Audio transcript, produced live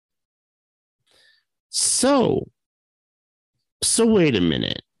So, so wait a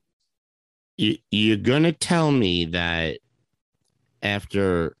minute. You're gonna tell me that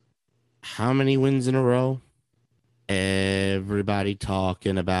after how many wins in a row? Everybody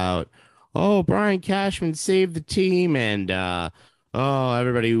talking about, oh, Brian Cashman saved the team, and oh,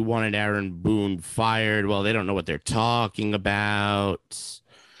 everybody who wanted Aaron Boone fired. Well, they don't know what they're talking about.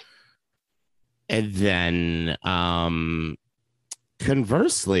 And then,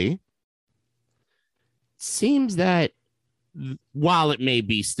 conversely, seems that while it may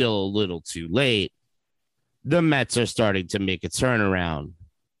be still a little too late, the Mets are starting to make a turnaround.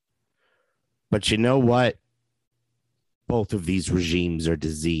 But you know what? Both of these regimes are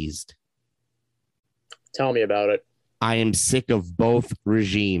diseased. Tell me about it. I am sick of both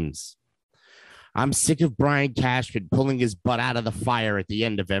regimes. I'm sick of Brian Cashman pulling his butt out of the fire at the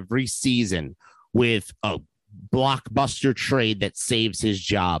end of every season with a blockbuster trade that saves his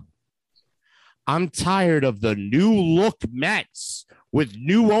job. I'm tired of the new look Mets with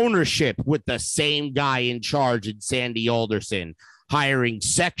new ownership with the same guy in charge in Sandy Alderson, hiring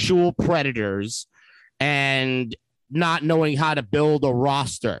sexual predators and not knowing how to build a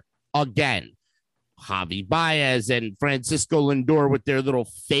roster. Again, Javi Baez and Francisco Lindor with their little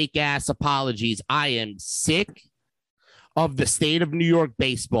fake ass apologies. I am sick of the state of New York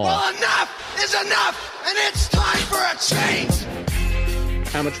baseball. Well, enough is enough, and it's time for a change.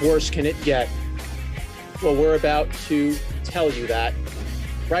 How much worse can it get? Well, we're about to tell you that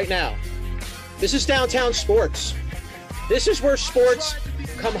right now. This is Downtown Sports. This is where sports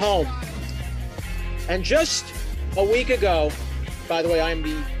come home. And just a week ago, by the way, I'm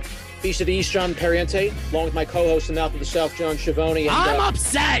the Beast of the East, John Perriente, along with my co-host, the Mouth of the South, John Schiavone. And, I'm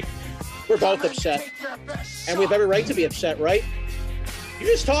upset. We're both upset. And we have every right to be upset, right? You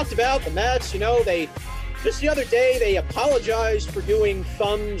just talked about the Mets, they just the other day, they apologized for doing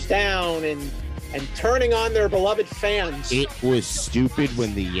thumbs down and turning on their beloved fans. It was stupid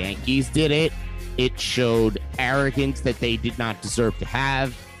when the Yankees did it. It showed arrogance that they did not deserve to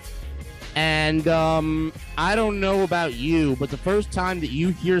have. And I don't know about you, but the first time that you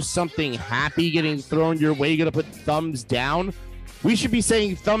hear something happy getting thrown your way, you're going to put thumbs down. We should be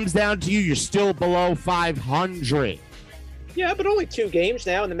saying thumbs down to you. You're still below 500. Yeah, but only 2 games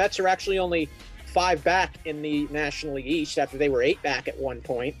now, and the Mets are actually only 5 back in the National League East after they were 8 back at one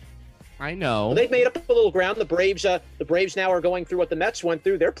point. I know. Well, they've made up a little ground. The Braves now are going through what the Mets went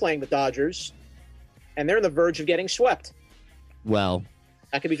through. They're playing the Dodgers, and they're on the verge of getting swept. Well,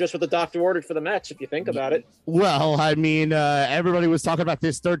 that could be just what the doctor ordered for the Mets, if you think about it. Well, I mean, everybody was talking about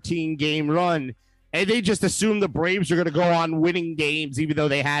this 13-game run, and they just assumed the Braves are going to go on winning games, even though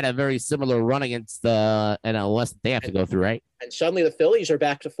they had a very similar run against the NLS that they have to go through, right? And suddenly the Phillies are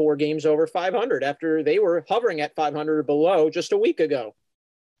back to 4 games over 500 after they were hovering at 500 or below just a week ago.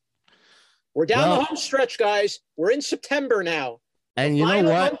 We're down the home stretch, guys. We're in September now. And you know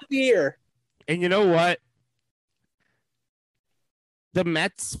what? Month of the year. And you know what? The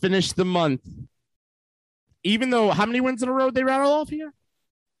Mets finished the month, even though how many wins in a row they rattle off here?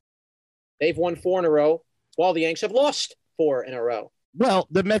 They've won 4 in a row, while the Yanks have lost 4 in a row. Well,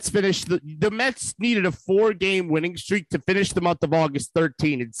 the Mets finished the Mets needed a 4-game winning streak to finish the month of August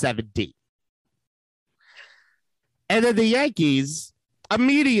 13-17. And then the Yankees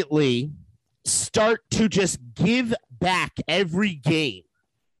immediately start to just give back every game.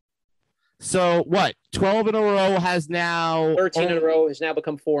 So what? 12 in a row has now 13 in a row has now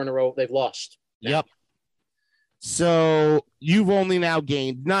become 4 in a row. They've lost. Yep. So you've only now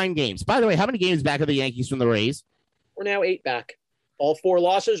gained 9 games. By the way, how many games back are the Yankees from the Rays? We're now 8 back. All 4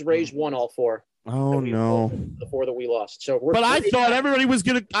 losses. Rays won all 4. Oh no. The 4 that we lost. So but I thought everybody was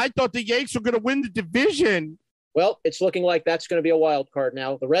I thought the Yankees were gonna win the division. Well, it's looking like that's going to be a wild card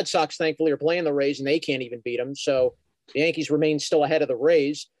now. The Red Sox, thankfully, are playing the Rays, and they can't even beat them. So the Yankees remain still ahead of the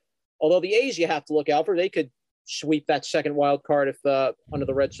Rays. Although the A's you have to look out for. They could sweep that second wild card if under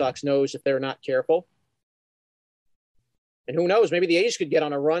the Red Sox nose if they're not careful. And who knows? Maybe the A's could get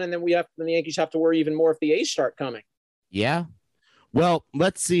on a run, and then the Yankees have to worry even more if the A's start coming. Yeah. Well,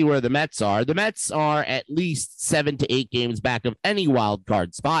 let's see where the Mets are. The Mets are at least 7 to 8 games back of any wild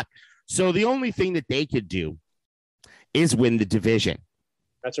card spot. So the only thing that they could do is win the division.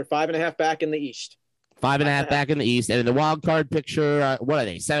 Mets are 5.5 back in the East. 5.5 back in the East. And in the wild card picture, what are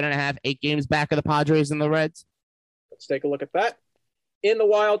they? 7.5, 8 games back of the Padres and the Reds? Let's take a look at that. In the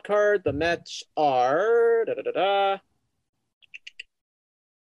wild card, the Mets are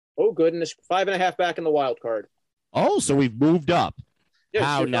oh goodness, 5.5 back in the wild card. Oh, so we've moved up. Yeah,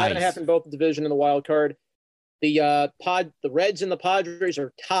 how so nice. 5.5 in both the division and the wild card. The Reds and the Padres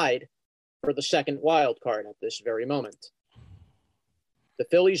are tied for the second wild card at this very moment. The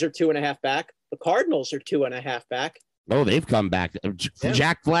Phillies are 2.5 back. The Cardinals are 2.5 back. Oh, they've come back. Yeah.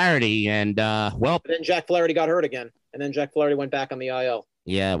 Jack Flaherty and But then Jack Flaherty got hurt again, and then Jack Flaherty went back on the IL.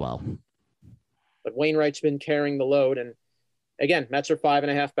 Yeah, well. But Wainwright's been carrying the load, and again, Mets are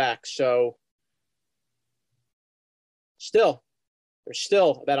 5.5 back. So there's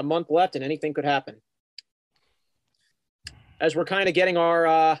still about a month left, and anything could happen. As we're kind of getting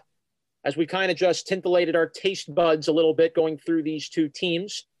as we kind of just tintillated our taste buds a little bit going through these two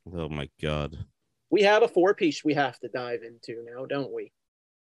teams. Oh my God. We have a 4-piece we have to dive into now, don't we?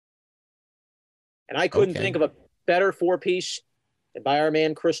 And I couldn't think of a better 4-piece than by our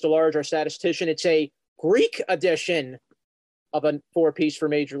man Crystal Large, our statistician. It's a Greek edition of a 4-piece for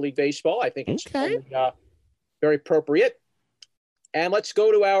Major League Baseball. I think it's very appropriate. And let's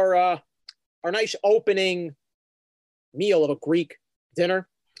go to our nice opening meal of a Greek dinner,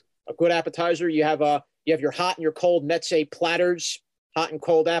 a good appetizer. You have your hot and your cold Metse platters, hot and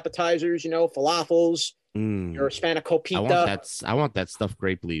cold appetizers, falafels, your spanakopita. I want that stuffed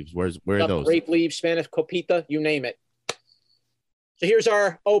grape leaves. Where are those? Grape leaves, spanakopita, you name it. So here's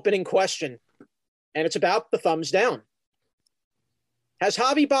our opening question, and it's about the thumbs down. Has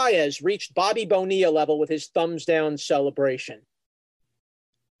Javi Baez reached Bobby Bonilla level with his thumbs down celebration?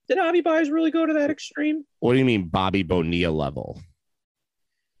 Did Javi Baez really go to that extreme? What do you mean Bobby Bonilla level?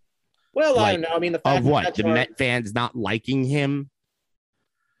 Well, I don't know. I mean, the fact of what? The Met fans not liking him?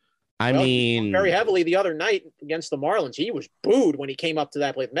 I mean, very heavily the other night against the Marlins. He was booed when he came up to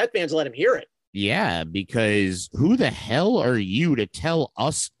that plate. The Met fans let him hear it. Yeah, because who the hell are you to tell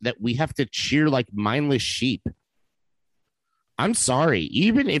us that we have to cheer like mindless sheep? I'm sorry.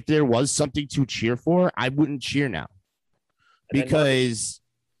 Even if there was something to cheer for, I wouldn't cheer now. Because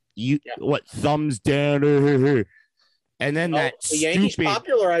thumbs down. And then the Yankees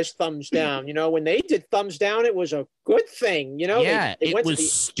popularized thumbs down. When they did thumbs down, it was a good thing. Yeah, it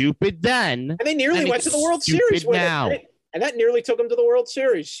was stupid then. And they nearly went to the World Series now. And that nearly took them to the World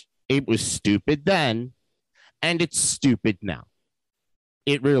Series. It was stupid then, and it's stupid now.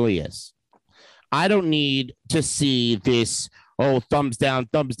 It really is. I don't need to see this, thumbs down,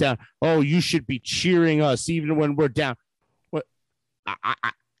 thumbs down. Oh, you should be cheering us even when we're down.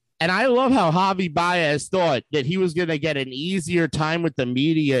 And I love how Javi Baez thought that he was going to get an easier time with the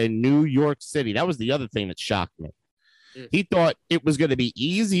media in New York City. That was the other thing that shocked me. He thought it was going to be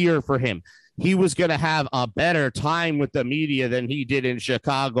easier for him. He was going to have a better time with the media than he did in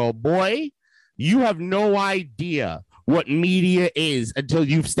Chicago. Boy, you have no idea what media is until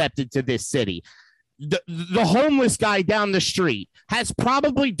you've stepped into this city. The homeless guy down the street has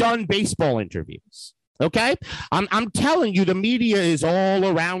probably done baseball interviews. Okay, I'm telling you, the media is all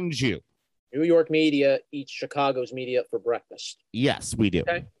around you. New York media eats Chicago's media for breakfast. Yes, we do.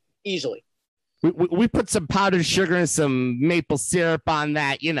 Okay, easily. We put some powdered sugar and some maple syrup on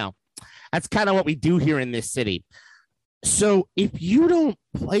that. That's kind of what we do here in this city. So if you don't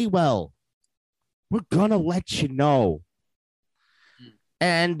play well, we're gonna let you know.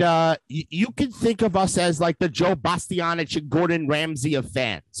 And you can think of us as like the Joe Bastianich and Gordon Ramsay of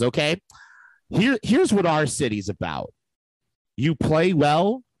fans. Okay. Here's what our city's about. You play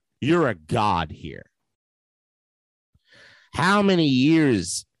well, you're a god here. How many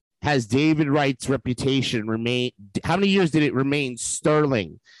years has David Wright's reputation remained? How many years did it remain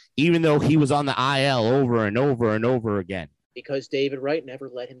sterling, even though he was on the IL over and over and over again? Because David Wright never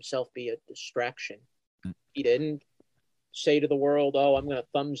let himself be a distraction. He didn't say to the world, I'm going to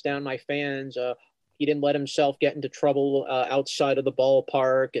thumbs down my fans. He didn't let himself get into trouble outside of the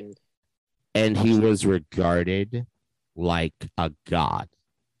ballpark, and he was regarded like a god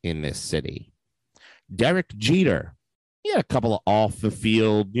in this city. Derek Jeter, he had a couple of off the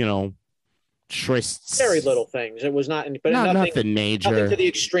field, trysts. Very little things. It was nothing major. Nothing to the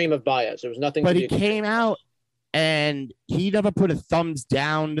extreme of Baez. There was nothing. But he came out and he never put a thumbs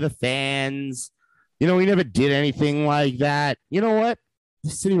down to the fans. He never did anything like that. You know what?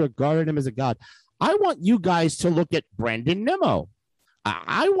 The city regarded him as a god. I want you guys to look at Brandon Nimmo.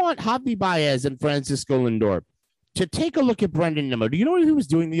 I want Javi Baez and Francisco Lindor to take a look at Brandon Nimmo. Do you know what he was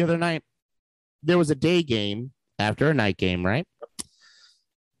doing the other night? There was a day game after a night game, right?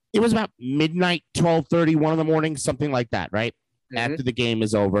 It was about midnight, 12:30, 1 in the morning, something like that, right? Mm-hmm. After the game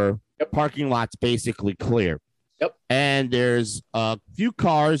is over, parking lot's basically clear. Yep. And there's a few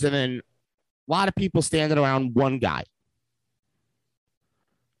cars and then a lot of people standing around one guy.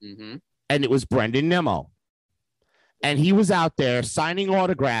 Mm-hmm. And it was Brandon Nimmo. And he was out there signing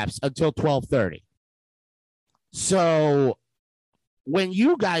autographs until 12:30. So when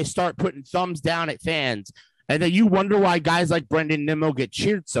you guys start putting thumbs down at fans, and then you wonder why guys like Brandon Nimmo get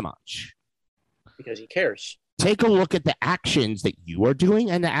cheered so much. Because he cares. take a look at the actions that you are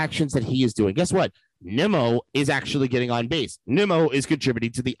doing and the actions that he is doing. Guess what? Nimmo is actually getting on base. Nimmo is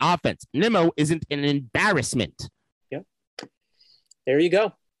contributing to the offense. Nimmo isn't an embarrassment. Yep. There you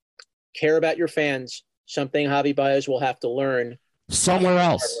go. Care about your fans. Something Javi Baez will have to learn somewhere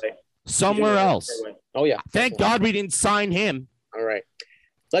else. Somewhere else. Oh, yeah. Thank God we didn't sign him. All right.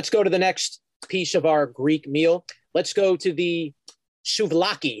 Let's go to the next piece of our Greek meal. Let's go to the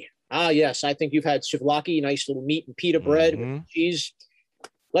souvlaki. Ah, yes. I think you've had souvlaki, nice little meat and pita bread with cheese.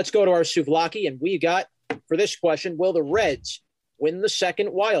 Let's go to our souvlaki, and we got, for this question, will the Reds win the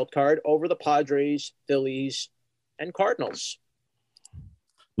second wild card over the Padres, Phillies, and Cardinals?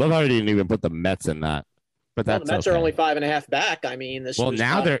 Love how I didn't even put the Mets in that. But that's the Mets are only 5.5 back. I mean,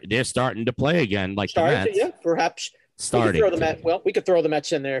 now they're starting to play again, like the Mets. Yeah, perhaps. Starting. We could throw the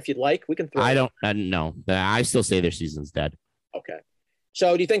Mets in there if you'd like. We can throw. No. I still say their season's dead. Okay.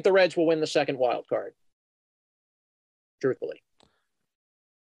 So, do you think the Reds will win the second wild card? Truthfully,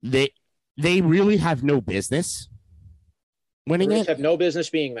 they really have no business winning the it. Reds have no business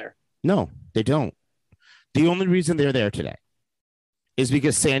being there. No, they don't. The only reason they're there today is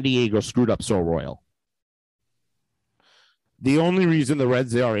because San Diego screwed up So Royal. The only reason the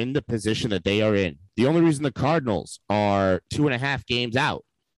Reds are in the position that they are in, the only reason the Cardinals are 2.5 games out,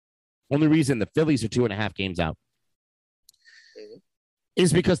 only reason the Phillies are 2.5 games out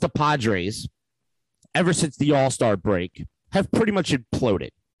is because the Padres, ever since the All-Star break, have pretty much imploded.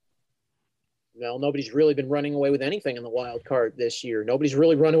 Well, nobody's really been running away with anything in the wild card this year. Nobody's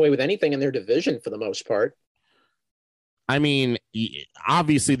really run away with anything in their division for the most part. I mean,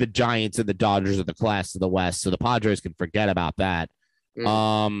 obviously the Giants and the Dodgers are the class of the West, so the Padres can forget about that.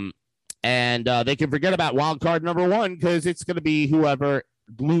 And they can forget about wild card number 1 because it's going to be whoever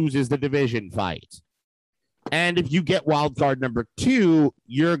loses the division fight. And if you get wild card number 2,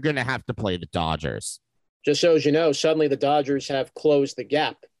 you're going to have to play the Dodgers. Just so as you know, suddenly the Dodgers have closed the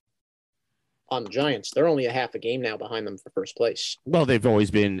gap on the Giants. They're only a half a game now behind them for first place. Well, they've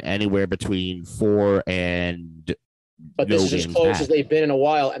always been anywhere between 4 and... But this is as close as they've been in a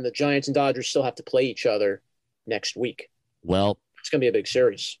while, and the Giants and Dodgers still have to play each other next week. Well, it's going to be a big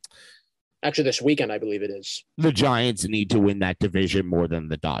series. Actually, this weekend, I believe it is. The Giants need to win that division more than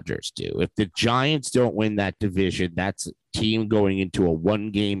the Dodgers do. If the Giants don't win that division, that's a team going into a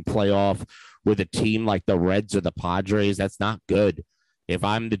 1-game playoff with a team like the Reds or the Padres. That's not good. If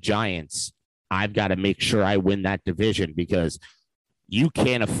I'm the Giants, I've got to make sure I win that division because you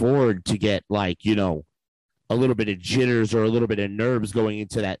can't afford to get a little bit of jitters or a little bit of nerves going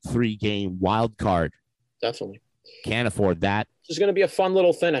into that 3-game wild card. Definitely. Can't afford that. This is going to be a fun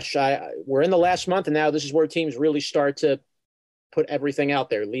little finish. We're in the last month, and now this is where teams really start to put everything out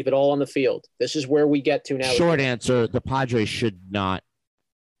there, leave it all on the field. This is where we get to now. Short answer, the Padres should not.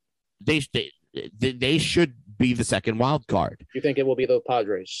 They should be the second wild card. You think it will be the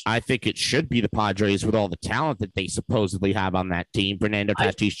Padres? I think it should be the Padres with all the talent that they supposedly have on that team. Fernando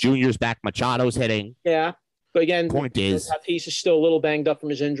Tatis Jr. is back. Machado's hitting. Yeah. But again, point is, Tatis is still a little banged up from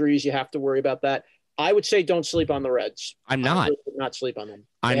his injuries. You have to worry about that. I would say don't sleep on the Reds. I'm not. I would not sleep on them.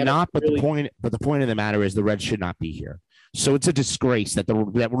 I'm not. But the point of the matter is the Reds should not be here. So it's a disgrace that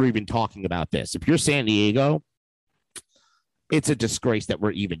we're even talking about this. If you're San Diego, it's a disgrace that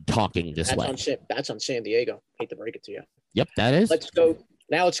we're even talking this way. That's on San Diego. Hate to break it to you. Yep, that is. Let's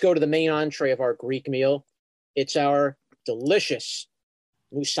go to the main entree of our Greek meal. It's our delicious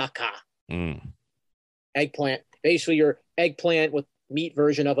moussaka. Eggplant, basically your eggplant with meat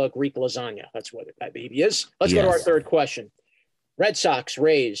version of a Greek lasagna. That's what that baby is. Let's go to our third question. Red Sox,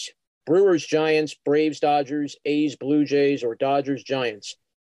 Rays, Brewers, Giants, Braves, Dodgers, A's, Blue Jays, or Dodgers, Giants.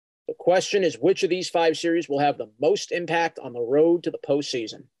 The question is, which of these 5 series will have the most impact on the road to the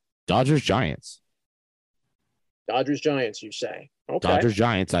postseason? Dodgers, Giants. Dodgers, Giants, you say. Okay. Dodgers,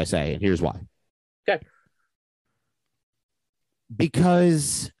 Giants, I say, and here's why. Okay.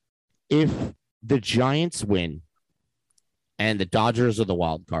 Because if the Giants win and the Dodgers are the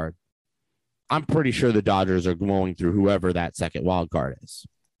wild card, I'm pretty sure the Dodgers are going through whoever that second wild card is.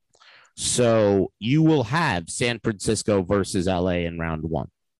 So you will have San Francisco versus LA in round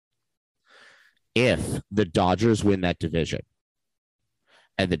 1. If the Dodgers win that division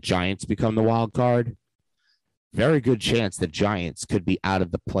and the Giants become the wild card, very good chance the Giants could be out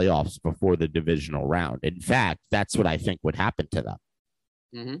of the playoffs before the divisional round. In fact, that's what I think would happen to them.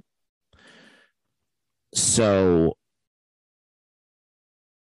 Mm-hmm. So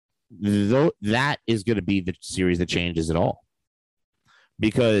that is going to be the series that changes it all,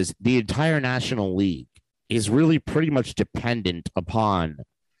 because the entire National League is really pretty much dependent upon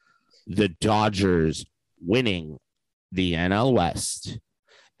the Dodgers winning the NL West.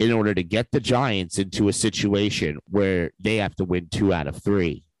 in order to get the Giants into a situation where they have to win 2 out of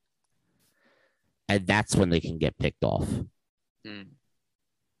 3. And that's when they can get picked off.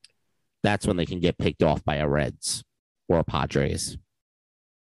 That's when they can get picked off by a Reds or a Padres.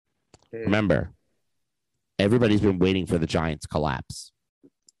 Remember, everybody's been waiting for the Giants' collapse.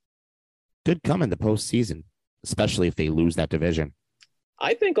 Could come in the postseason, especially if they lose that division.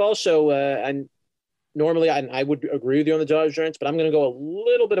 I think also, and normally I would agree with you on the Dodgers Giants, but I'm going to go a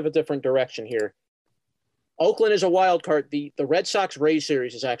little bit of a different direction here. Oakland is a wild card. The Red Sox Rays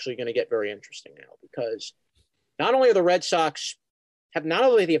series is actually going to get very interesting now because not only are the Red Sox not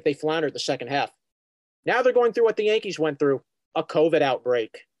only have they floundered the second half, now they're going through what the Yankees went through, a COVID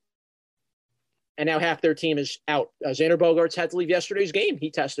outbreak. And now half their team is out. Xander Bogaerts had to leave yesterday's game.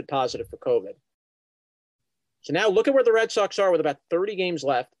 He tested positive for COVID. So now look at where the Red Sox are with about 30 games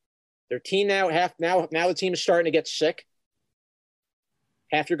left. Their team now the team is starting to get sick.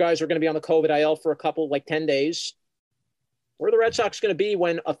 Half your guys are going to be on the COVID IL for a couple, like 10 days. Where are the Red Sox going to be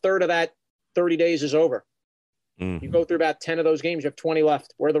when a third of that 30 days is over? You go through about 10 of those games, you have 20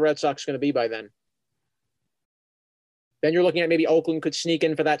 left. Where are the Red Sox going to be by then? Then you're looking at maybe Oakland could sneak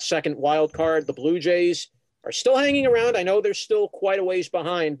in for that second wild card. The Blue Jays are still hanging around. I know they're still quite a ways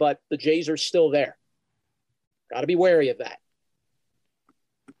behind, but the Jays are still there. Got to be wary of that.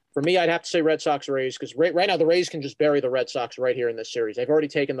 For me, I'd have to say Red Sox Rays because right now the Rays can just bury the Red Sox right here in this series. They've already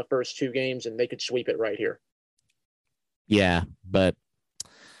taken the first 2 games, and they could sweep it right here. Yeah, but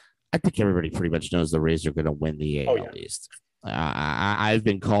I think everybody pretty much knows the Rays are going to win the AL East. I've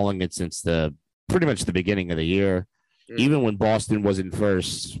been calling it since pretty much the beginning of the year. Even when Boston was in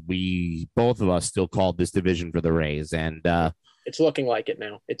first, both of us still called this division for the Rays, and it's looking like it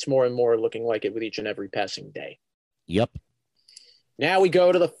now. It's more and more looking like it with each and every passing day. Yep. Now we go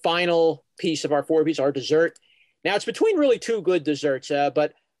to the final piece of our 4-piece, our dessert. Now it's between really 2 good desserts,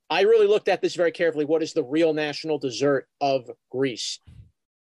 but I really looked at this very carefully. What is the real national dessert of Greece?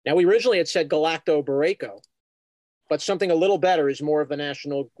 Now we originally had said Galacto Bareko, but something a little better is more of the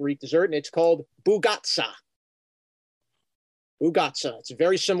national Greek dessert, and it's called Bougatsa. Bougatsa. It's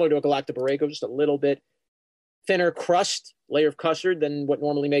very similar to a Galacto Bareko, just a little bit thinner crust, layer of custard than what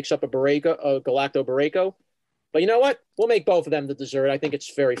normally makes up a Galacto Bareko. But you know what? We'll make both of them the dessert. I think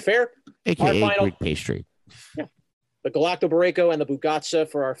it's very fair. AKA Greek pastry. Yeah. The Galacto Bareko and the Bougatsa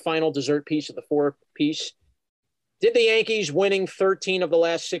for our final dessert piece of the 4-piece. Did the Yankees winning 13 of the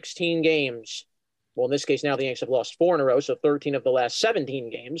last 16 games? Well, in this case, now the Yankees have lost 4 in a row, so 13 of the last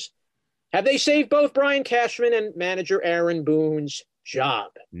 17 games. Have they saved both Brian Cashman and manager Aaron Boone's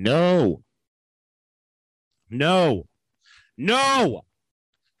job? No. No. No.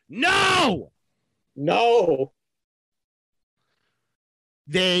 No. No.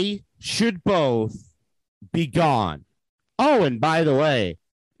 They should both be gone. Oh, and by the way,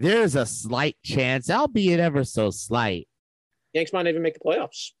 there's a slight chance, albeit ever so slight, Yanks might not even make the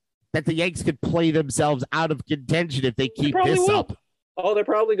playoffs. That the Yanks could play themselves out of contention if they keep this up. Oh, they're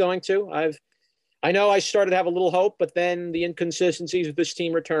probably going to. I know I started to have a little hope, but then the inconsistencies of this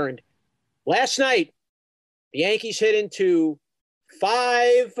team returned. Last night, the Yankees hit into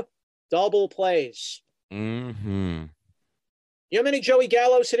 5 double plays. Mm-hmm. You know how many Joey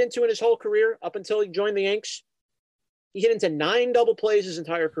Gallo's hit into in his whole career up until he joined the Yanks? He hit into 9 double plays his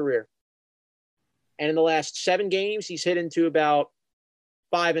entire career. And in the last 7 games, he's hit into about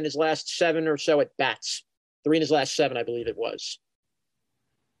 5 in his last 7 or so at bats. 3 in his last 7, I believe it was.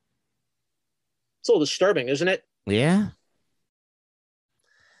 It's a little disturbing, isn't it? Yeah.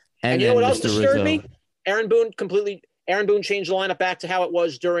 And you know what else disturbed me? Aaron Boone changed the lineup back to how it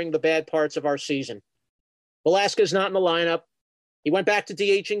was during the bad parts of our season. Velasquez not in the lineup. He went back to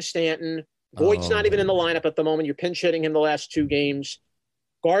DHing Stanton. Voigt's not even in the lineup at the moment. You're pinch hitting him the last 2 games.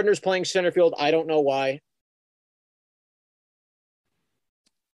 Gardner's playing center field. I don't know why.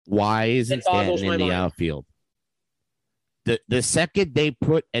 Why isn't Stanton in the outfield? The second they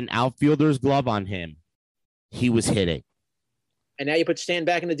put an outfielder's glove on him, he was hitting. And now you put Stan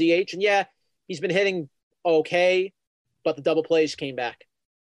back in the DH, and yeah, he's been hitting okay, but the double plays came back.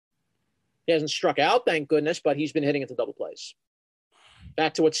 He hasn't struck out, thank goodness, but he's been hitting at the double plays.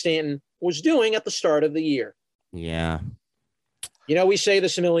 Back to what Stanton was doing at the start of the year. Yeah. You know, we say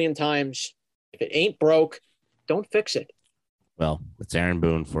this a million times. If it ain't broke, don't fix it. Well, it's Aaron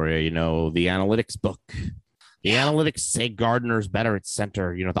Boone for you. You know, the analytics book. The analytics say Gardner's better at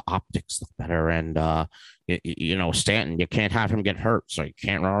center. You know, the optics look better. And, you know, Stanton, you can't have him get hurt, so you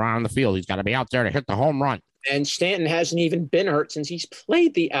can't run around the field. He's got to be out there to hit the home run. And Stanton hasn't even been hurt since he's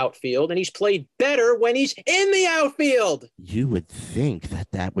played the outfield, and he's played better when he's in the outfield. You would think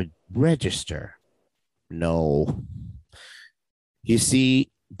that would register. No. You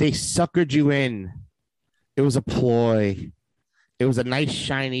see, they suckered you in. It was a ploy. It was a nice,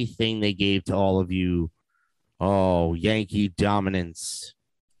 shiny thing they gave to all of you. Oh, Yankee dominance.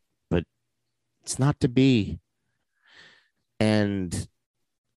 But it's not to be. And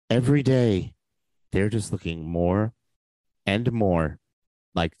every day, they're just looking more and more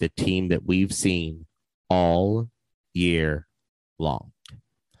like the team that we've seen all year long.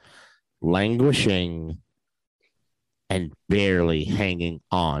 Languishing and barely hanging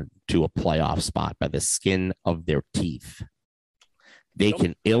on to a playoff spot by the skin of their teeth. They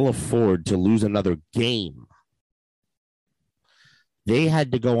can ill afford to lose another game. They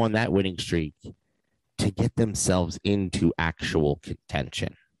had to go on that winning streak to get themselves into actual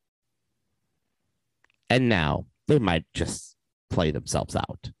contention. And now they might just play themselves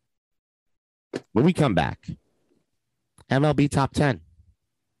out. When we come back, MLB Top 10.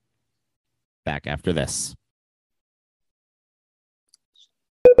 Back after this.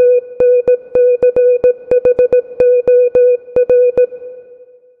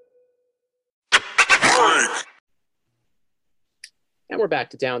 And we're back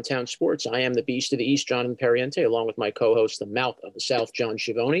to Downtown Sports. I am the Beast of the East, Jonathan Perriente, along with my co-host, the Mouth of the South, John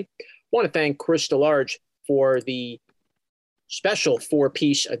Schiavone. I want to thank Chris DeLarge for the special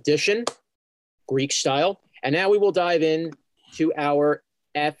four-piece edition, Greek style. And now we will dive in to our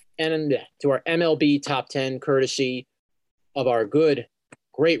MLB Top 10, courtesy of our great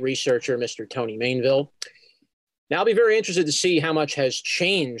researcher, Mr. Tony Mainville. Now I'll be very interested to see how much has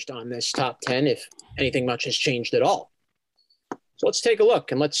changed on this Top 10, if anything much has changed at all. So let's take a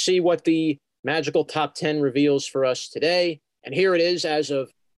look and let's see what the magical Top 10 reveals for us today. And here it is as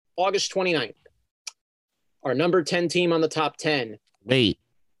of August 29th. Our number 10 team on the Top 10. Wait.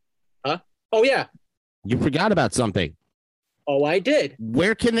 Huh? Oh, yeah. You forgot about something. Oh, I did.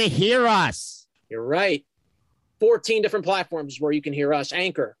 Where can they hear us? You're right. 14 different platforms where you can hear us.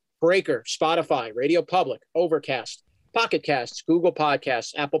 Anchor, Breaker, Spotify, Radio Public, Overcast, Pocket Casts, Google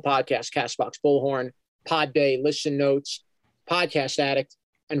Podcasts, Apple Podcasts, Castbox, Bullhorn, Podbay, Listen Notes, Podcast Addict,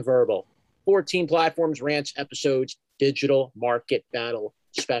 and Verbal. 14 platforms, rants, episodes, digital market battle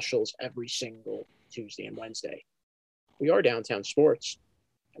specials every single Tuesday and Wednesday. We are Downtown Sports,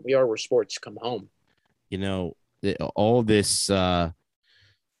 and we are where sports come home. You know, all this, God,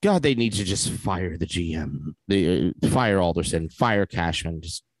 they need to just fire the GM. They fire Alderson, fire Cashman.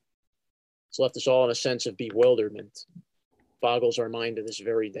 It's left us all in a sense of bewilderment. Boggles our mind to this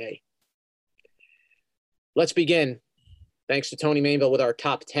very day. Let's begin. Thanks to Tony Mainville with our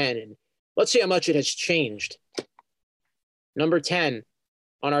top 10. And let's see how much it has changed. Number 10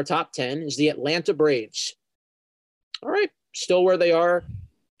 on our top 10 is the Atlanta Braves. All right, still where they are,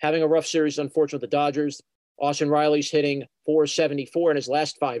 having a rough series, unfortunately, with the Dodgers. Austin Riley's hitting .474 in his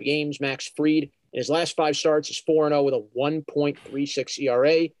last 5 games. Max Fried in his last 5 starts is 4-0 with a 1.36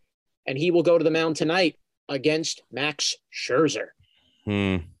 ERA. And he will go to the mound tonight against Max Scherzer.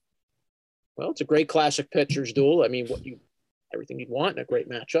 Well, it's a great classic pitchers duel. I mean, everything you'd want in a great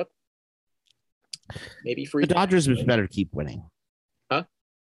matchup. Maybe Fried. The Dodgers just better keep winning. Huh?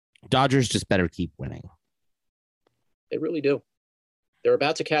 Dodgers just better keep winning. They really do. They're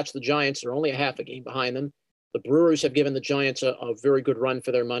about to catch the Giants. They're only a half a game behind them. The Brewers have given the Giants a very good run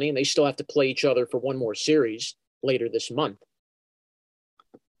for their money, and they still have to play each other for one more series later this month.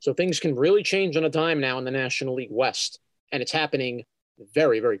 So things can really change on a dime now in the National League West, and it's happening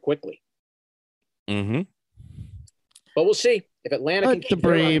very, very quickly. Mm-hmm. But we'll see if Atlanta can keep the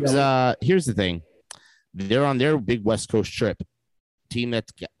Braves. Here's the thing: they're on their big West Coast trip. Team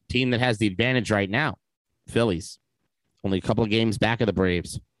that has the advantage right now, Phillies. Only a couple of games back of the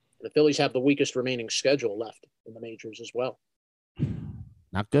Braves. The Phillies have the weakest remaining schedule left in the majors as well.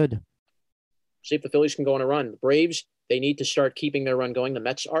 Not good. See if the Phillies can go on a run. The Braves, they need to start keeping their run going. The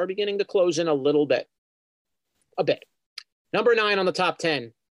Mets are beginning to close in a little bit. A bit. Number 9 on the top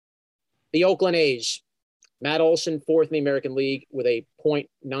 10, the Oakland A's. Matt Olson, 4th in the American League with a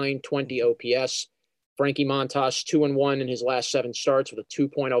 .920 OPS. Frankie Montas, 2-1 in his last 7 starts with a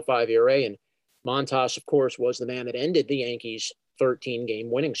 2.05 ERA. And Montas, of course, was the man that ended the Yankees'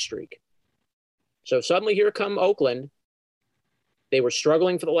 13-game winning streak. So suddenly here come Oakland. They were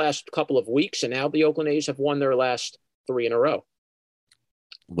struggling for the last couple of weeks, and now the Oakland A's have won their last 3 in a row.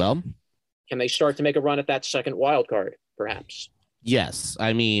 Well, can they start to make a run at that second wild card, perhaps? Yes.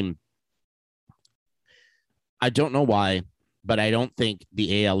 I mean, I don't know why, but I don't think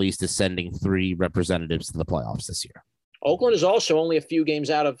the AL East is sending 3 representatives to the playoffs this year. Oakland is also only a few games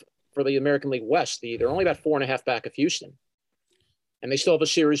out for the American League West. They're only about 4.5 back of Houston. And they still have a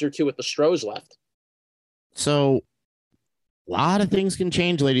series or 2 with the Stros left. So a lot of things can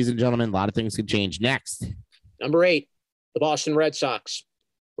change, ladies and gentlemen. A lot of things can change. Next. Number 8, the Boston Red Sox.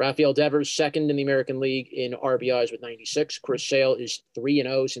 Rafael Devers, second in the American League in RBIs with 96. Chris Sale is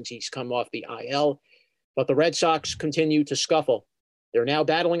 3-0 since he's come off the IL. But the Red Sox continue to scuffle. They're now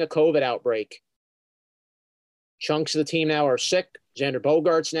battling a COVID outbreak. Chunks of the team now are sick. Xander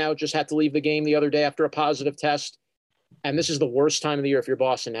Bogaerts now just had to leave the game the other day after a positive test. And this is the worst time of the year if you're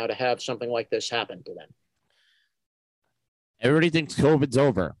Boston now to have something like this happen to them. Everybody thinks COVID's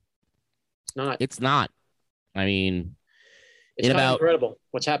over. It's not. It's not. I mean, it's kind of incredible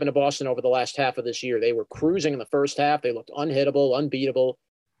what's happened to Boston over the last half of this year. They were cruising in the first half. They looked unhittable, unbeatable.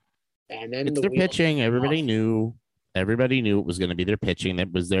 And then their pitching. Everybody knew. Everybody knew it was going to be their pitching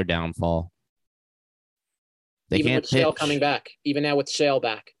that was their downfall. They even can't with Sale coming back. Even now with Sale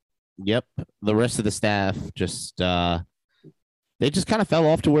back. Yep. The rest of the staff just they just kind of fell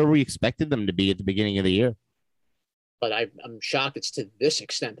off to where we expected them to be at the beginning of the year. But I'm shocked it's to this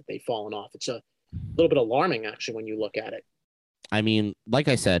extent that they've fallen off. It's a little bit alarming, actually, when you look at it. I mean, like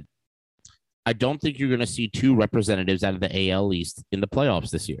I said, I don't think you're going to see two representatives out of the AL East in the playoffs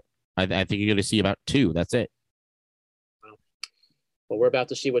this year. I think you're going to see about two. That's it. Well, we're about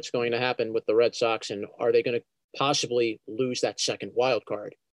to see what's going to happen with the Red Sox, and are they going to possibly lose that second wild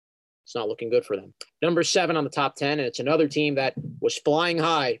card? It's not looking good for them. Number 7 on the top 10, and it's another team that was flying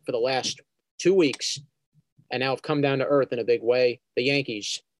high for the last 2 weeks and now have come down to earth in a big way. The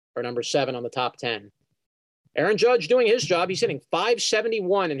Yankees are number 7 on the top 10. Aaron Judge doing his job. He's hitting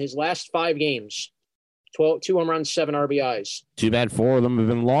 .571 in his last 5 games. 2 home runs, 7 RBIs. Too bad 4 of them have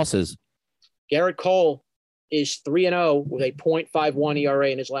been losses. Garrett Cole is 3-0 with a .51 ERA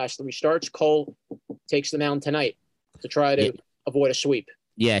in his last 3 starts. Cole takes the mound tonight to try to avoid a sweep.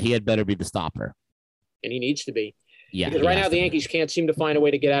 Yeah, he had better be the stopper. And he needs to be. Yeah. Because right now the Yankees can't seem to find a way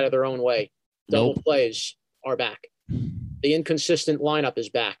to get out of their own way. Double plays are back. The inconsistent lineup is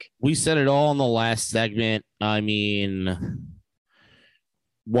back. We said it all in the last segment. I mean,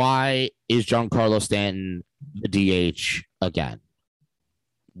 why is Giancarlo Stanton the DH again?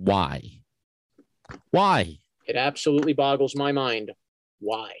 Why? It absolutely boggles my mind.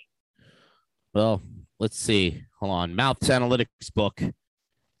 Why? Well, let's see. Hold on. Mouth's analytics book.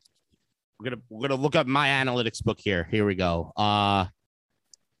 We're gonna look up my analytics book here. Here we go.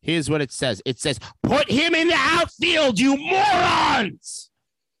 Here's what it says. It says, "Put him in the outfield, you morons."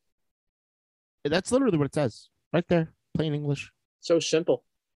 That's literally what it says right there, plain English. So simple.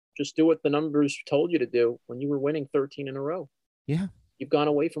 Just do what the numbers told you to do when you were winning 13 in a row. Yeah. You've gone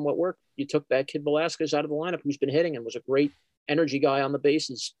away from what worked. You took that kid Velasquez out of the lineup, who's been hitting and was a great energy guy on the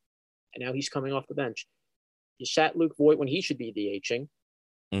bases, and now he's coming off the bench. You sat Luke Voit when he should be DHing.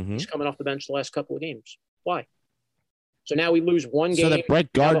 Mm-hmm. He's coming off the bench the last couple of games. Why? So now we lose one game. So that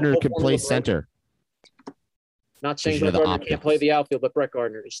Brett Gardner can play center. Not saying Brett Gardner can't play the outfield, but Brett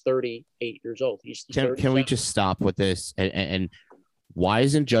Gardner is 38 years old. Can we just stop with this? And why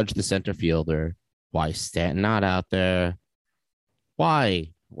isn't Judge the center fielder? Why is Stanton not out there?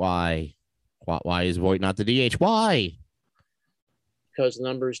 Why is Voit not the DH? Why? Because the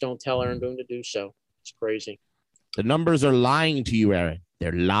numbers don't tell Aaron Boone to do so. It's crazy. The numbers are lying to you, Aaron.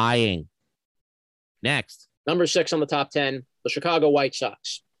 They're lying. Next. Number 6 on the top 10, the Chicago White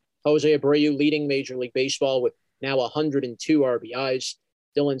Sox. Jose Abreu leading Major League Baseball with now 102 RBIs.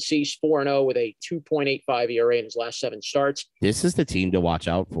 Dylan Cease 4-0 with a 2.85 ERA in his last 7 starts. This is the team to watch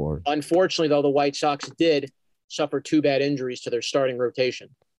out for. Unfortunately, though, the White Sox did suffer 2 bad injuries to their starting rotation.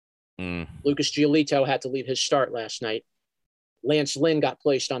 Lucas Giolito had to leave his start last night. Lance Lynn got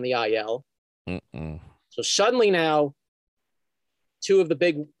placed on the IL. So suddenly now, 2 of the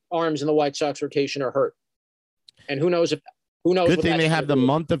big arms in the White Sox rotation are hurt. And who knows? Good thing they have the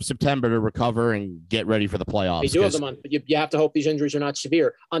month of September to recover and get ready for the playoffs. They do have the month, but you have to hope these injuries are not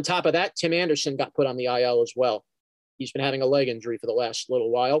severe. On top of that, Tim Anderson got put on the IL as well. He's been having a leg injury for the last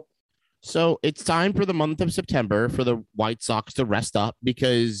little while. So it's time for the month of September for the White Sox to rest up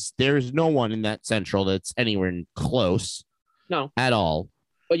because there's no one in that Central that's anywhere close. No. At all.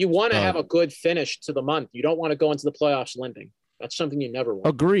 But you want to have a good finish to the month. You don't want to go into the playoffs limping. That's something you never want.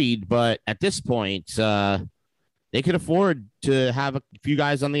 Agreed, but at this point, they could afford to have a few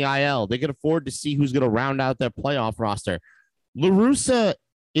guys on the IL. They could afford to see who's going to round out their playoff roster. La Russa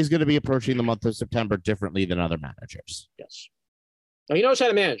is going to be approaching the month of September differently than other managers. Yes. Now, he knows how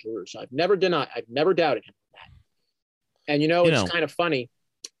to manage La Russa. I've never doubted him. And, it's kind of funny.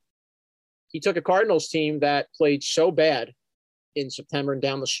 He took a Cardinals team that played so bad in September and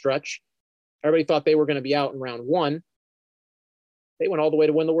down the stretch. Everybody thought they were going to be out in round 1. They went all the way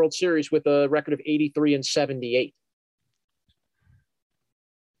to win the World Series with a record of 83-78.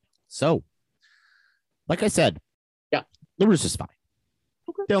 So, like I said, La Russa's fine.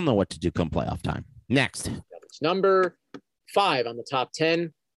 Okay. They'll know what to do come playoff time. Next. It's number 5 on the top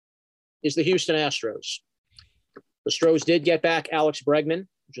 10, is the Houston Astros. The Stros did get back Alex Bregman,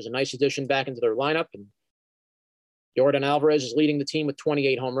 which is a nice addition back into their lineup. And Yordan Alvarez is leading the team with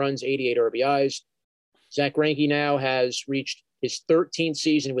 28 home runs, 88 RBIs. Zach Greinke now has reached his 13th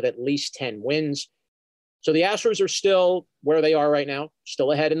season with at least 10 wins. So the Astros are still where they are right now,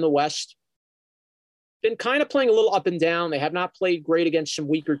 still ahead in the West. Been kind of playing a little up and down. They have not played great against some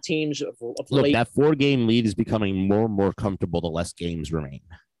weaker teams of Look, late. that 4-game lead is becoming more and more comfortable the less games remain.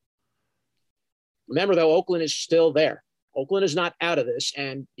 Remember, though, Oakland is still there. Oakland is not out of this,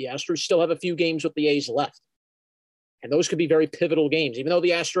 and the Astros still have a few games with the A's left. And those could be very pivotal games, even though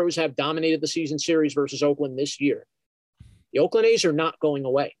the Astros have dominated the season series versus Oakland this year. The Oakland A's are not going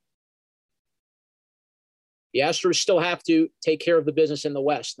away. The Astros still have to take care of the business in the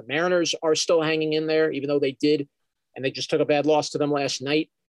West. The Mariners are still hanging in there, even though they did, and they just took a bad loss to them last night.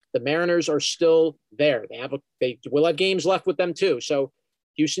 The Mariners are still there. They will have games left with them too. So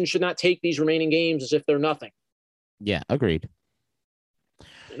Houston should not take these remaining games as if they're nothing. Yeah, agreed.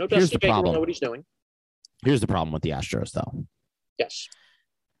 Dusty Baker will know what he's doing. Here's the problem with the Astros, though. Yes.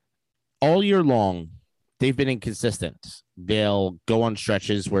 All year long, they've been inconsistent. They'll go on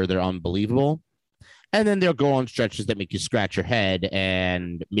stretches where they're unbelievable, and then they'll go on stretches that make you scratch your head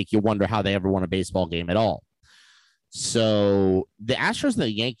and make you wonder how they ever won a baseball game at all. So the Astros and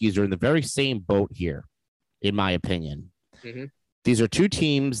the Yankees are in the very same boat here, in my opinion. Mm-hmm. These are two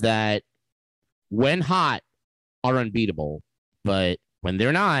teams that, when hot, are unbeatable, but when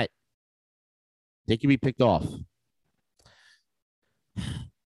they're not, they can be picked off.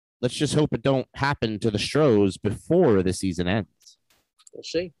 Let's just hope it don't happen to the Stros before the season ends. We'll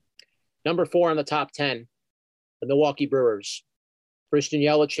see. Number 4 on the top 10, the Milwaukee Brewers. Christian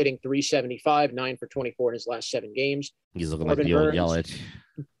Yelich hitting .375, 9 for 24 in his last 7 games. He's looking Corbin like the old Burns.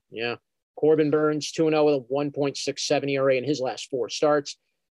 Yelich. Yeah. Corbin Burns, 2-0 with a 1.67 ERA in his last 4 starts.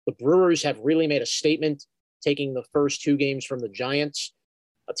 The Brewers have really made a statement, taking the first 2 games from the Giants,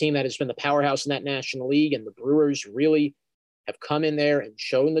 a team that has been the powerhouse in that National League, and the Brewers really have come in there and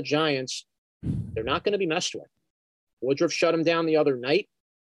shown the Giants they're not going to be messed with. Woodruff shut them down the other night.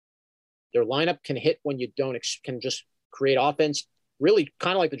 Their lineup can hit when you don't, can just create offense, really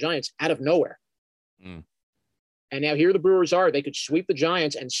kind of like the Giants, out of nowhere. Mm. And now here the Brewers are. They could sweep the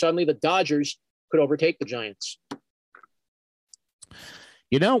Giants, and suddenly the Dodgers could overtake the Giants.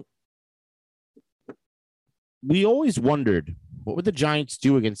 You know, we always wondered, what would the Giants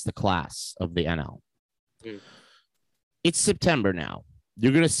do against the class of the NL? Mm. It's September now.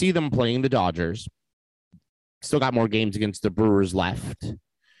 You're going to see them playing the Dodgers. Still got more games against the Brewers left.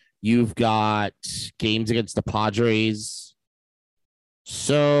 You've got games against the Padres.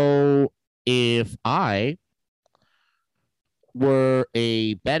 So if I were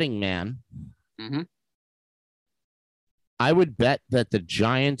a betting man, Mm-hmm. I would bet that the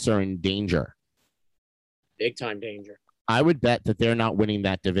Giants are in danger. Big time danger. I would bet that they're not winning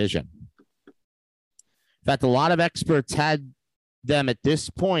that division. In fact, a lot of experts had them at this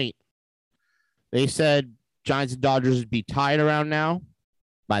point. They said Giants and Dodgers would be tied around now.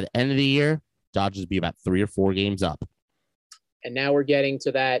 By the end of the year, Dodgers would be about 3 or 4 games up. And now we're getting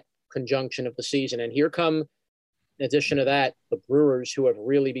to that conjunction of the season. And here come, in addition to that, the Brewers, who have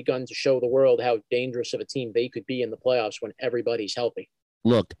really begun to show the world how dangerous of a team they could be in the playoffs when everybody's healthy.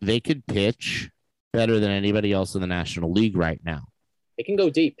 Look, they could pitch better than anybody else in the National League right now. They can go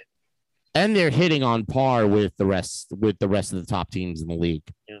deep. And they're hitting on par with the rest of the top teams in the league.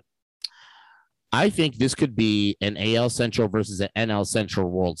 Yeah. I think this could be an AL Central versus an NL Central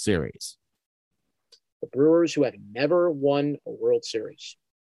World Series. The Brewers, who have never won a World Series.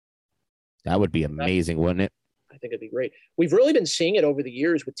 That would be amazing, wouldn't it? I think it'd be great. We've really been seeing it over the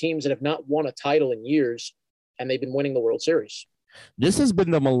years with teams that have not won a title in years, and they've been winning the World Series. This has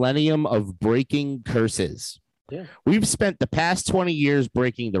been the millennium of breaking curses. Yeah. We've spent the past 20 years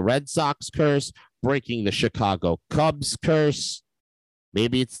breaking the Red Sox curse, breaking the Chicago Cubs curse.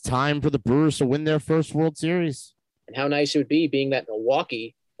 Maybe it's time for the Brewers to win their first World Series. And how nice it would be, being that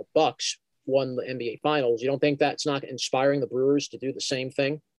Milwaukee, the Bucks, won the NBA Finals. You don't think that's not inspiring the Brewers to do the same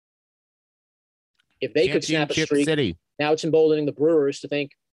thing? If they could snap a Championship streak, City. now it's emboldening the Brewers to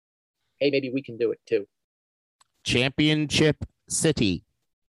think, hey, maybe we can do it too. Championship City.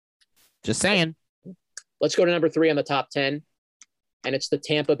 Just saying. Let's go to number 3 on the top 10, and it's the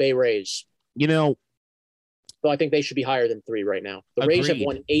Tampa Bay Rays. You know, So I think they should be higher than 3 right now. The Rays have Agreed.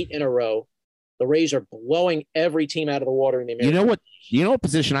 won 8 in a row. The Rays are blowing every team out of the water in the American. you know what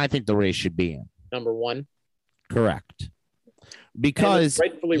position I think the Rays should be in? Number 1. Correct. Because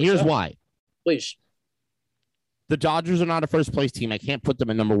Rightfully here's so. why. Please. The Dodgers are not a first place team. I can't put them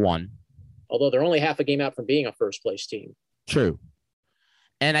in number 1. Although they're only half a game out from being a first place team. True.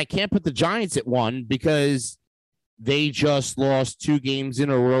 And I can't put the Giants at 1 because they just lost 2 games in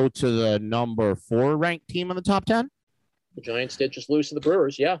a row to the number 4 ranked team on the top 10. The Giants did just lose to the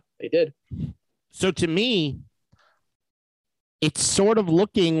Brewers. Yeah, they did. So to me, it's sort of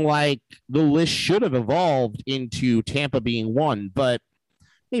looking like the list should have evolved into Tampa being 1, but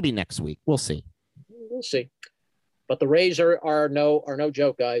maybe next week. We'll see. We'll see. But the Rays are no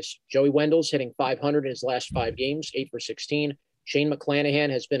joke, guys. Joey Wendell's hitting .500 in his last 5 games, 8 for 16. Shane McClanahan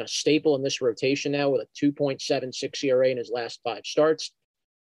has been a staple in this rotation now with a 2.76 ERA in his last 5 starts.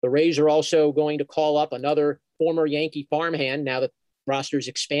 The Rays are also going to call up another former Yankee farmhand now that rosters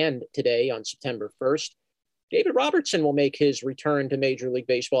expand today on September 1st. David Robertson will make his return to Major League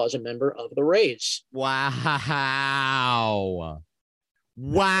Baseball as a member of the Rays. Wow.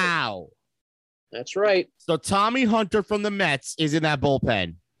 That's right. So Tommy Hunter from the Mets is in that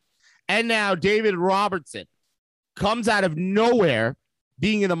bullpen. And now David Robertson comes out of nowhere,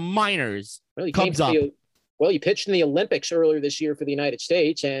 being in the minors, comes up. He pitched in the Olympics earlier this year for the United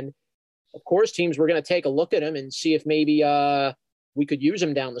States. And, of course, teams were going to take a look at him and see if maybe we could use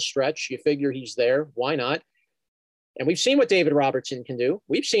him down the stretch. You figure he's there. Why not? And we've seen what David Robertson can do.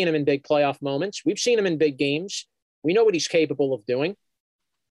 We've seen him in big playoff moments. We've seen him in big games. We know what he's capable of doing.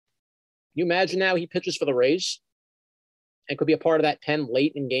 You imagine now he pitches for the Rays and could be a part of that pen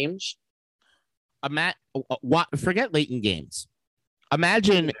late in games. Forget late in games.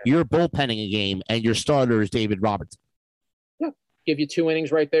 Imagine you're bullpenning a game and your starter is David Robertson. Yeah, give you 2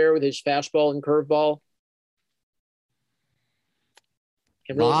 innings right there with his fastball and curveball.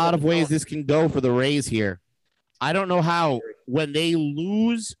 A lot of ways this can go for the Rays here. I don't know how, when they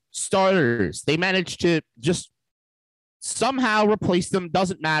lose starters, they manage to just somehow replace them.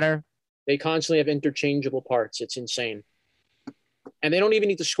 Doesn't matter. They constantly have interchangeable parts. It's insane. And they don't even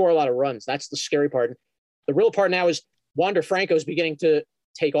need to score a lot of runs. That's the scary part. The real part now is Wander Franco is beginning to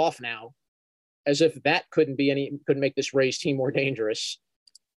take off now, as if that couldn't make this Rays team more dangerous.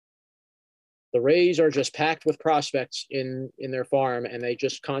 The Rays are just packed with prospects in their farm, and they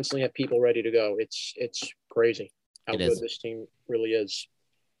just constantly have people ready to go. It's crazy how good this team really is.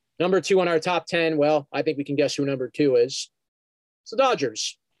 Number 2 on our top 10. Well, I think we can guess who number 2 is. It's the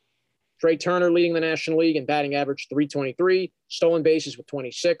Dodgers. Trey Turner leading the National League in batting average, .323, stolen bases with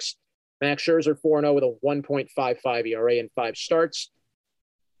 26. Max Scherzer 4-0 with a 1.55 ERA in 5 starts.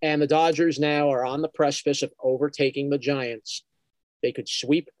 And the Dodgers now are on the precipice of overtaking the Giants. They could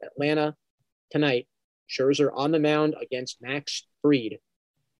sweep Atlanta tonight. Scherzer on the mound against Max Fried.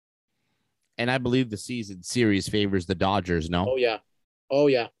 And I believe the season series favors the Dodgers, no? Oh,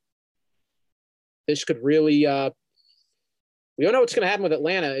 yeah. This could really we don't know what's going to happen with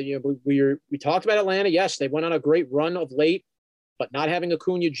Atlanta. We talked about Atlanta. Yes, they went on a great run of late, but not having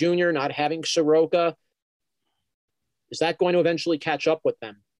Acuna Jr., not having Soroka, is that going to eventually catch up with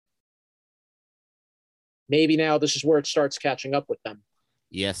them? Maybe now this is where it starts catching up with them.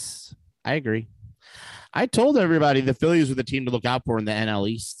 Yes, I agree. I told everybody the Phillies were the team to look out for in the NL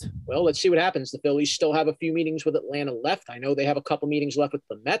East. Well, let's see what happens. The Phillies still have a few meetings with Atlanta left. I know they have a couple meetings left with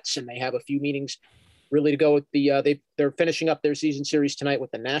the Mets, and they have a few meetings really to go with they're finishing up their season series tonight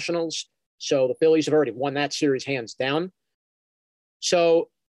with the Nationals. So the Phillies have already won that series hands down. So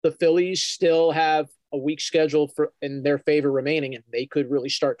the Phillies still have a week scheduled in their favor remaining, and they could really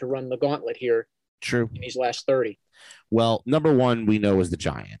start to run the gauntlet here. True. In these last 30. Well, number 1 we know is the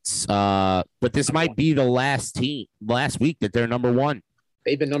Giants. But this might be the last week that they're number 1.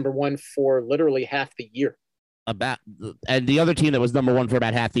 They've been number 1 for literally half the year. And the other team that was number 1 for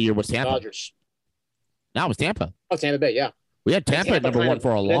about half the year was Tampa. Dodgers. No, it was Tampa. Oh, Tampa Bay, yeah. We had Tampa at number 1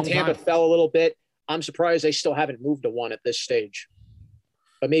 for a long time. Tampa fell a little bit. I'm surprised they still haven't moved to 1 at this stage.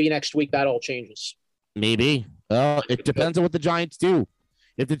 But maybe next week that all changes. Maybe. It depends on what the Giants do.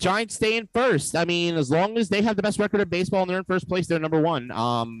 If the Giants stay in first, I mean, as long as they have the best record in baseball and they're in first place, they're number 1.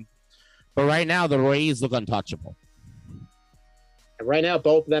 But right now, the Rays look untouchable. And right now,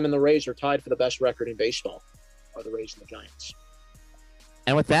 both of them and the Rays are tied for the best record in baseball, are the Rays and the Giants.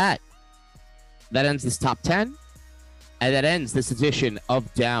 And with that ends this top 10. And that ends this edition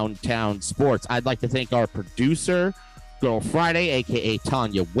of Downtown Sports. I'd like to thank our producer, Girl Friday, a.k.a.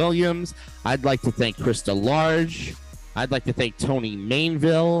 Tanya Williams. I'd like to thank Krista Large. I'd like to thank Tony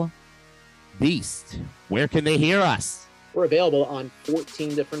Mainville. Beast, where can they hear us? We're available on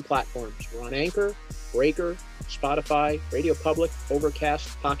 14 different platforms. We're on Anchor, Breaker, Spotify, Radio Public,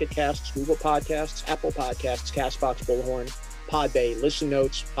 Overcast, Pocket Casts, Google Podcasts, Apple Podcasts, CastBox, Bullhorn, Podbay, Listen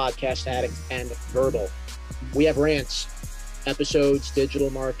Notes, Podcast Addict, and Verbal. We have rants, episodes, digital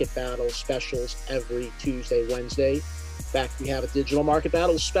market battles, specials every Tuesday, Wednesday. In fact, we have a digital market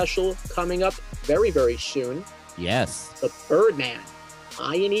battles special coming up very, very soon. Yes. The Birdman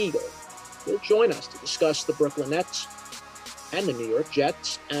Ian Eagle, will join us to discuss the Brooklyn Nets and the New York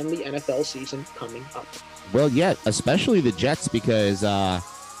Jets and the NFL season coming up. Well, yeah, especially the Jets, because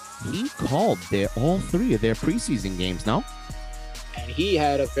he called all three of their preseason games, no? And he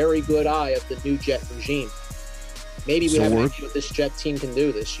had a very good eye of the new Jet regime. Maybe we have an idea what this Jet team can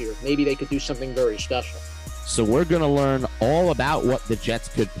do this year. Maybe they could do something very special. So we're going to learn all about what the Jets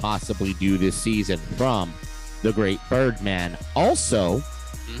could possibly do this season from the great Birdman. Also,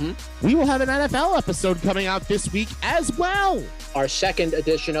 we will have an NFL episode coming out this week as well. Our second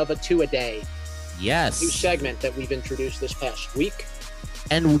edition of a two-a-day. Yes. New segment that we've introduced this past week.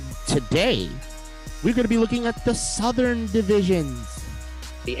 And today, we're going to be looking at the Southern divisions.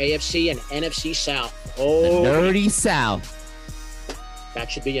 The AFC and NFC South. Oh, the nerdy South. That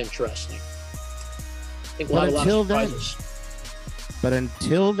should be interesting. I think we'll have a lot of surprises. But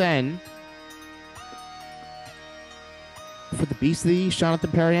until then, for the Beast of the East, Jonathan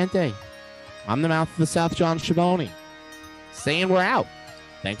Perriente, I'm the Mouth of the South, John Schiavone, saying we're out.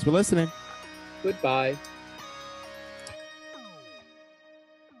 Thanks for listening. Goodbye.